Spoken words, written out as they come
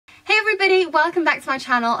welcome back to my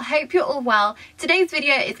channel. Hope you're all well. Today's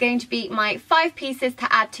video is going to be my 5 pieces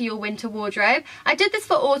to add to your winter wardrobe. I did this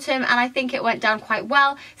for autumn and I think it went down quite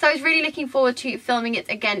well, so I was really looking forward to filming it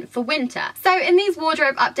again for winter. So in these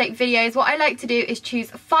wardrobe update videos, what I like to do is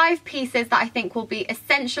choose 5 pieces that I think will be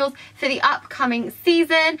essentials for the upcoming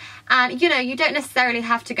season. And you know, you don't necessarily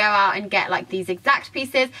have to go out and get like these exact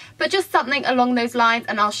pieces, but just something along those lines,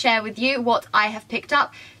 and I'll share with you what I have picked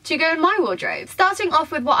up to go in my wardrobe. Starting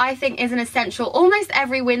off with what I think is an essential almost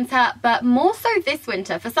every winter, but more so this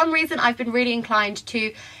winter. For some reason I've been really inclined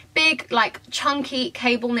to big, like chunky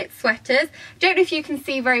cable knit sweaters. Don't know if you can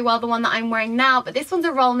see very well the one that I'm wearing now, but this one's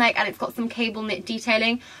a roll neck and it's got some cable knit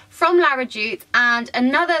detailing from Lara Jute. And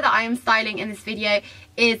another that I am styling in this video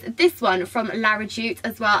is this one from Lara Jute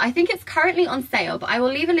as well. I think it's currently on sale, but I will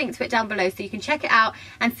leave a link to it down below so you can check it out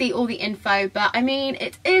and see all the info. But I mean,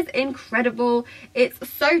 it is incredible. It's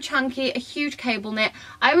so chunky, a huge cable knit.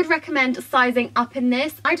 I would recommend sizing up in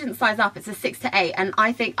this. I didn't size up, it's a 6 to 8, and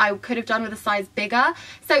I think I could have done with a size bigger.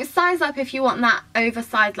 So size up if you want that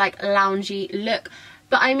oversized, like loungy look.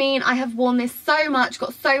 But I mean, I have worn this so much,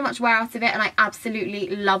 got so much wear out of it, and I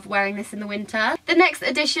absolutely love wearing this in the winter. The next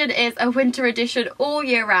edition is a winter edition all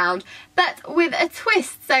year round, but with a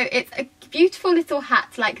twist. So it's a beautiful little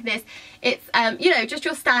hat like this. It's, you know, just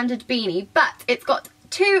your standard beanie, but it's got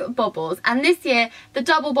 2 bobbles. And this year, the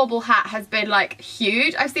double bobble hat has been like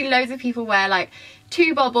huge. I've seen loads of people wear like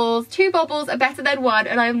 2 bobbles. 2 bobbles are better than 1,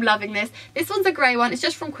 and I'm loving this. This one's a grey one. It's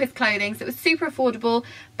just from Quiz Clothing, so it was super affordable.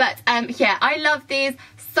 But yeah, I love these.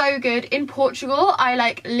 So good. In Portugal, I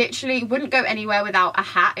like literally wouldn't go anywhere without a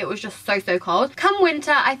hat. It was just so cold. Come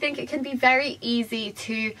winter, I think it can be very easy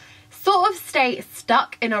to sort of stay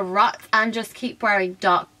stuck in a rut and just keep wearing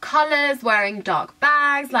dark colours, wearing dark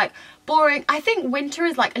bags, like boring. I think winter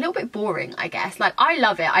is like a little bit boring, I guess. Like, I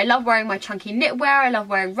love it. I love wearing my chunky knitwear, I love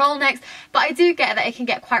wearing roll necks, but I do get that it can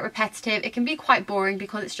get quite repetitive. It can be quite boring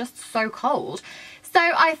because it's just so cold. So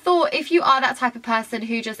I thought if you are that type of person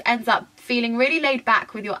who just ends up feeling really laid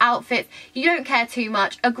back with your outfits, you don't care too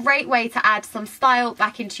much, a great way to add some style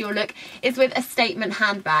back into your look is with a statement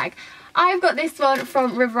handbag. I've got this one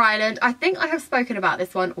from River Island. I think I have spoken about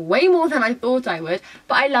this one way more than I thought I would,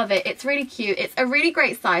 but I love it. It's really cute. It's a really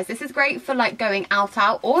great size. This is great for like going out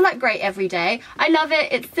or like great every day. I love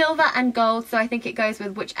it. It's silver and gold, so I think it goes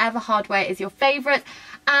with whichever hardware is your favourite.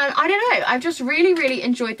 And I don't know, I've just really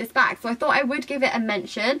enjoyed this bag, so I thought I would give it a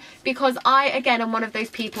mention because I, again, am one of those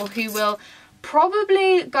people who will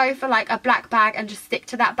probably go for like a black bag and just stick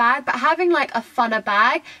to that bag, but having like a funner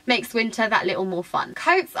bag makes winter that little more fun.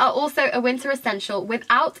 Coats are also a winter essential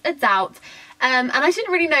without a doubt. And I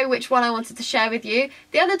didn't really know which one I wanted to share with you.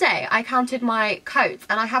 The other day I counted my coats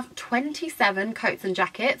and I have 27 coats and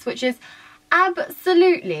jackets, which is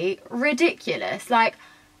absolutely ridiculous. Like,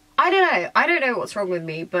 I don't know what's wrong with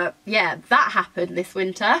me, but yeah, that happened this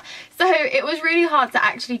winter. So it was really hard to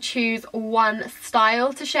actually choose one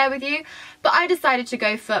style to share with you, but I decided to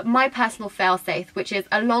go for my personal failsafe, which is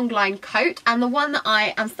a long line coat, and the one that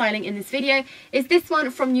I am styling in this video is this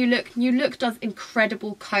one from New Look. New Look does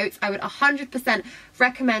incredible coats. I would 100%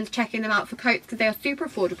 recommend checking them out for coats because they are super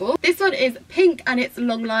affordable. This one is pink and it's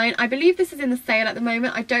long line. I believe this is in the sale at the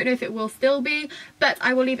moment. I don't know if it will still be, but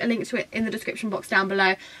I will leave a link to it in the description box down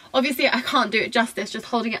below. Obviously I can't do it justice just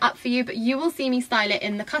holding it up for you, but you will see me style it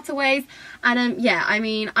in the cutaways. And yeah, I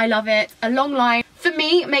mean, I love it. A long line for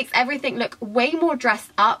me makes everything look way more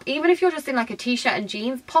dressed up. Even if you're just in like a t-shirt and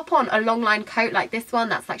jeans, pop on a long line coat like this one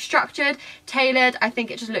that's like structured, tailored. I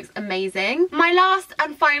think it just looks amazing. My last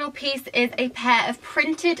and final piece is a pair of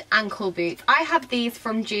printed ankle boots. I have these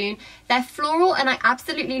from June. They're floral and I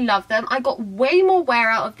absolutely love them. I got way more wear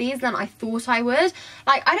out of these than I thought I would.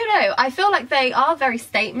 Like, I don't know, I feel like they are very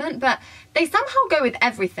statement, but they somehow go with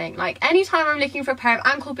everything. Like, anytime I'm looking for a pair of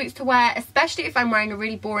ankle boots to wear, especially if I'm wearing a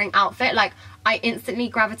really boring outfit, like, I instantly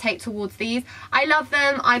gravitate towards these. I love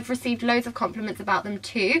them. I've received loads of compliments about them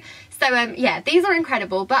too. So yeah, these are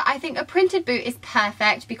incredible, but I think a printed boot is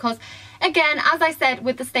perfect because, again, as I said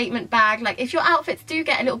with the statement bag, like if your outfits do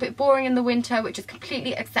get a little bit boring in the winter, which is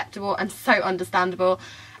completely acceptable and so understandable,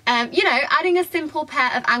 you know, adding a simple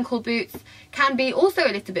pair of ankle boots can be also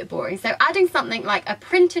a little bit boring. So adding something like a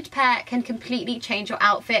printed pair can completely change your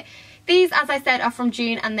outfit. These, as I said, are from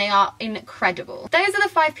June and they are incredible. Those are the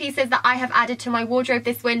 5 pieces that I have added to my wardrobe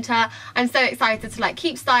this winter. I'm so excited to like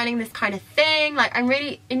keep styling this kind of thing. Like, I'm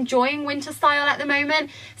really enjoying winter style at the moment.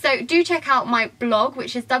 So do check out my blog,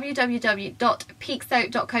 which is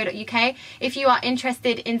www.peexo.co.uk, if you are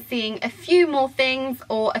interested in seeing a few more things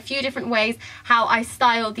or a few different ways how I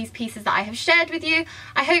style these pieces that I have shared with you.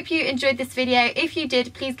 I hope you enjoyed this video. If you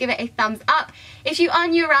did, please give it a thumbs up. If you are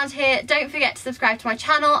new around here, don't forget to subscribe to my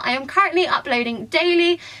channel. I am currently uploading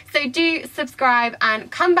daily, so do subscribe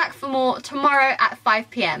and come back for more tomorrow at 5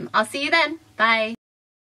 PM. I'll see you then. Bye.